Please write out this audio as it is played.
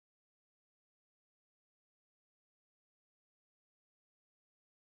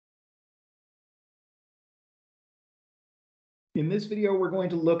In this video, we're going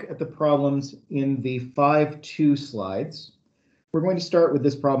to look at the problems in the 5-2 slides. We're going to start with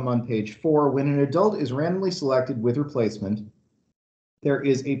this problem on page 4. When an adult is randomly selected with replacement, there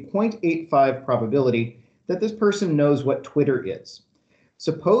is a 0.85 probability that this person knows what Twitter is.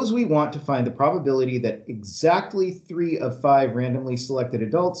 Suppose we want to find the probability that exactly 3 of 5 randomly selected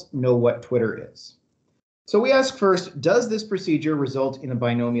adults know what Twitter is. So we ask first, does this procedure result in a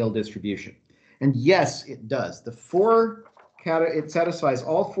binomial distribution? And yes, it does. It satisfies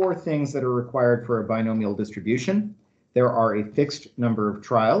all 4 things that are required for a binomial distribution. There are a fixed number of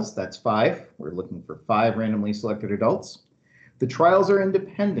trials, that's 5. We're looking for 5 randomly selected adults. The trials are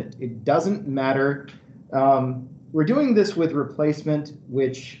independent. It doesn't matter. We're doing this with replacement,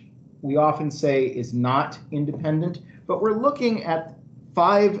 which we often say is not independent, but we're looking at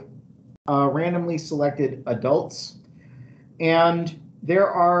 5 randomly selected adults, and there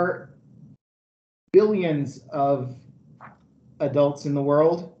are billions of adults in the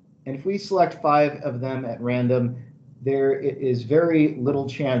world, and if we select 5 of them at random, there is very little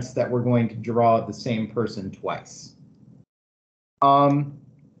chance that we're going to draw the same person twice.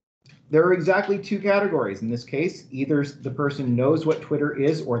 There are exactly 2 categories in this case. Either the person knows what Twitter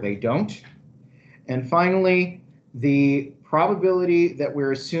is or they don't. And finally, the probability that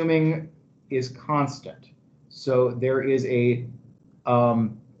we're assuming is constant. So there is a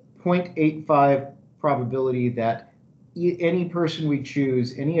 0.85 probability that any person we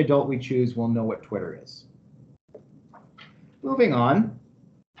choose, any adult we choose, will know what Twitter is. Moving on.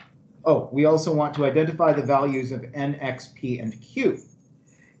 Oh, we also want to identify the values of n, x, p, and q.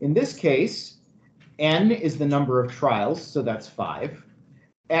 In this case, n is the number of trials, so that's 5.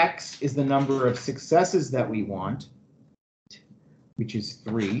 X is the number of successes that we want, which is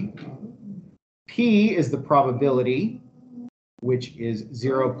 3. P is the probability, which is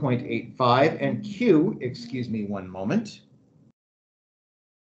 0.85, and Q, excuse me one moment.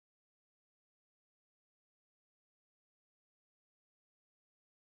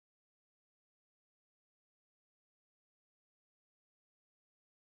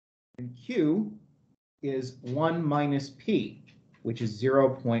 And Q is 1 minus P, which is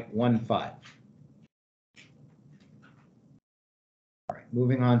 0.15. All right,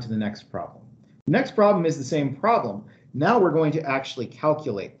 moving on to the next problem. The next problem is the same problem. Now we're going to actually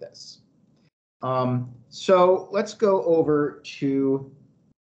calculate this. So let's go over to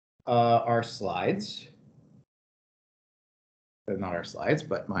our slides. Not our slides,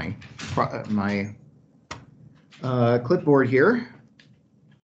 but my clipboard here.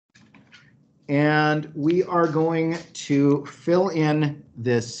 And we are going to fill in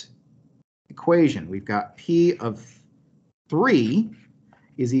this equation. We've got P of 3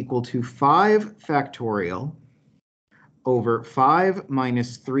 is equal to 5 factorial over 5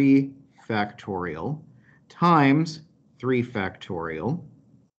 minus 3 factorial times 3 factorial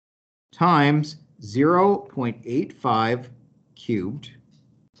times 0.85 cubed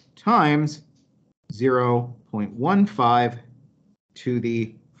times 0.15 to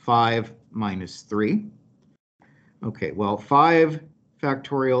the 5 minus 3. Okay, well, 5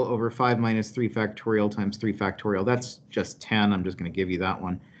 factorial over 5 minus 3 factorial times 3 factorial, that's just 10. I'm just going to give you that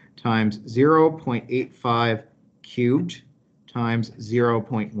one, times 0.85 cubed times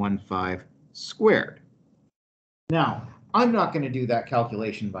 0.15 squared. Now, I'm not going to do that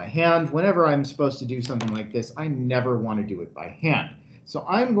calculation by hand. Whenever I'm supposed to do something like this, I never want to do it by hand. So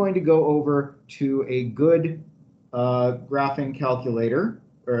I'm going to go over to a good graphing calculator,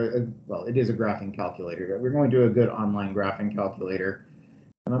 or well, it is a graphing calculator. We're going to a good online graphing calculator,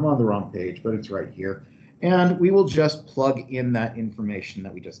 and I'm on the wrong page, but it's right here. And we will just plug in that information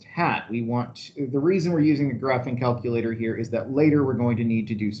that we just had. The reason we're using a graphing calculator here is that later we're going to need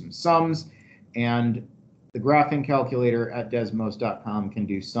to do some sums, and the graphing calculator at desmos.com can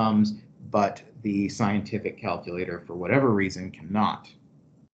do sums, but the scientific calculator, for whatever reason, cannot.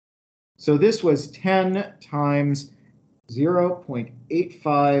 So this was 10 times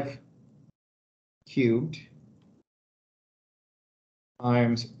 0.85 cubed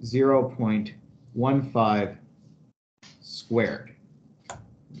times 0.15 squared.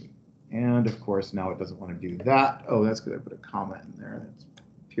 And of course, now it doesn't want to do that. Oh, that's good. I put a comma in there. That's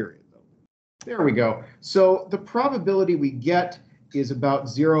period, though. There we go. So the probability we get is about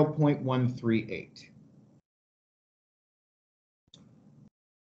 0.138.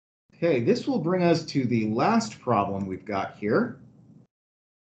 Okay, this will bring us to the last problem we've got here.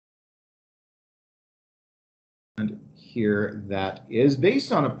 And here that is,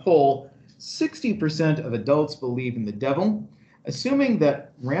 based on a poll, 60% of adults believe in the devil. Assuming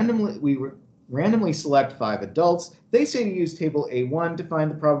that we randomly select 5 adults. They say to use table A1 to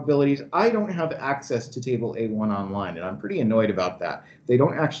find the probabilities. I don't have access to table A1 online, and I'm pretty annoyed about that. They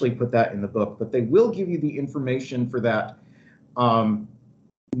don't actually put that in the book, but they will give you the information for that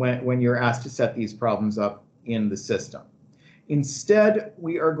when you're asked to set these problems up in the system. Instead,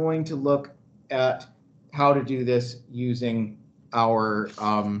 we are going to look at how to do this using our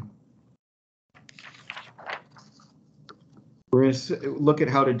we're going to look at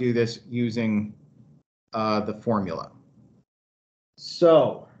how to do this using the formula.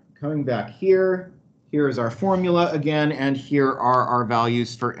 So coming back here, here is our formula again, and here are our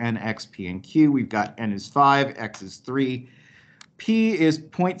values for n, x, p, and q. We've got n is 5, x is 3, p is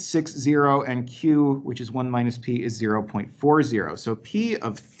 0.60, and q, which is 1 minus p, is 0.40. So p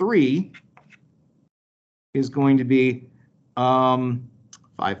of 3 is going to be 5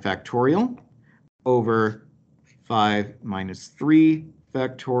 factorial over 5 minus 3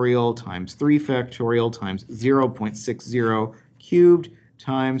 factorial times 3 factorial times 0.60 cubed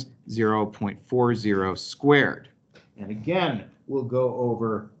times 0.40 squared. And again, we'll go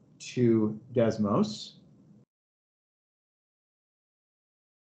over to Desmos.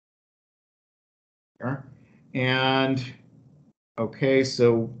 And okay,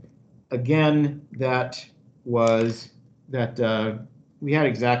 so again, that was that we had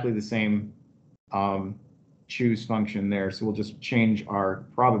exactly the same choose function there. So we'll just change our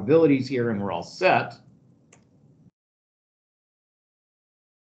probabilities here and we're all set.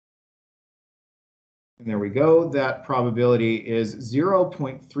 And there we go. That probability is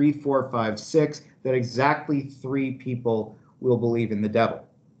 0.3456, that exactly 3 people will believe in the devil.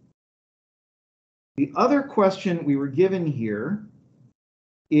 The other question we were given here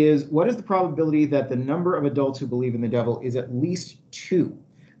is, what is the probability that the number of adults who believe in the devil is at least 2?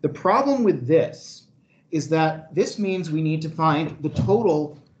 The problem with this is that this means we need to find the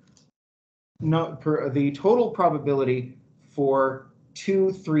total probability for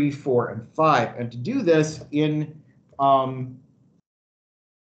 2, 3, 4, and 5. And to do this in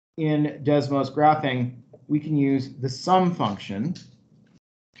Desmos graphing, we can use the sum function.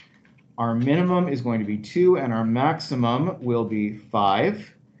 Our minimum is going to be 2, and our maximum will be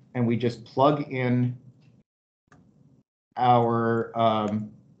 5. And we just plug in our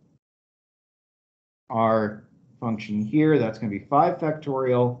function here. That's going to be 5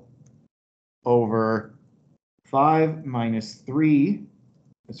 factorial over 5 minus n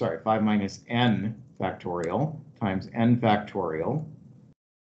factorial times n factorial.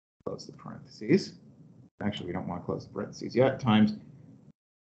 Close the parentheses. Actually, we don't want to close the parentheses yet. Times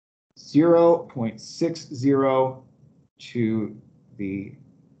 0.60 to the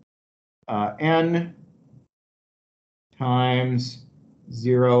n times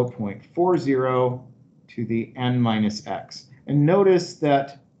 0.40 to the n minus x. And notice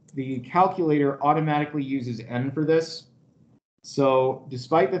that the calculator automatically uses n for this. So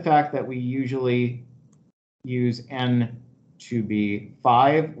despite the fact that we usually use n to be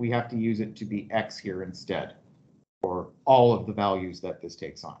 5, we have to use it to be x here instead, for all of the values that this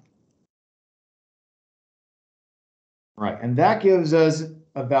takes on. Right, and that gives us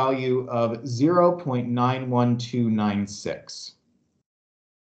a value of 0.91296.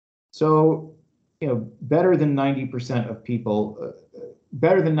 So, better than 90% of people,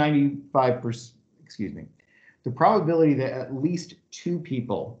 better than 95%, excuse me. The probability that at least 2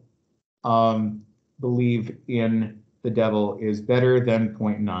 people believe in the devil is better than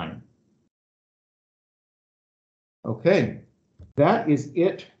 0.9. Okay, that is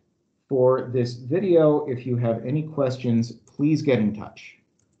it for this video. If you have any questions, please get in touch.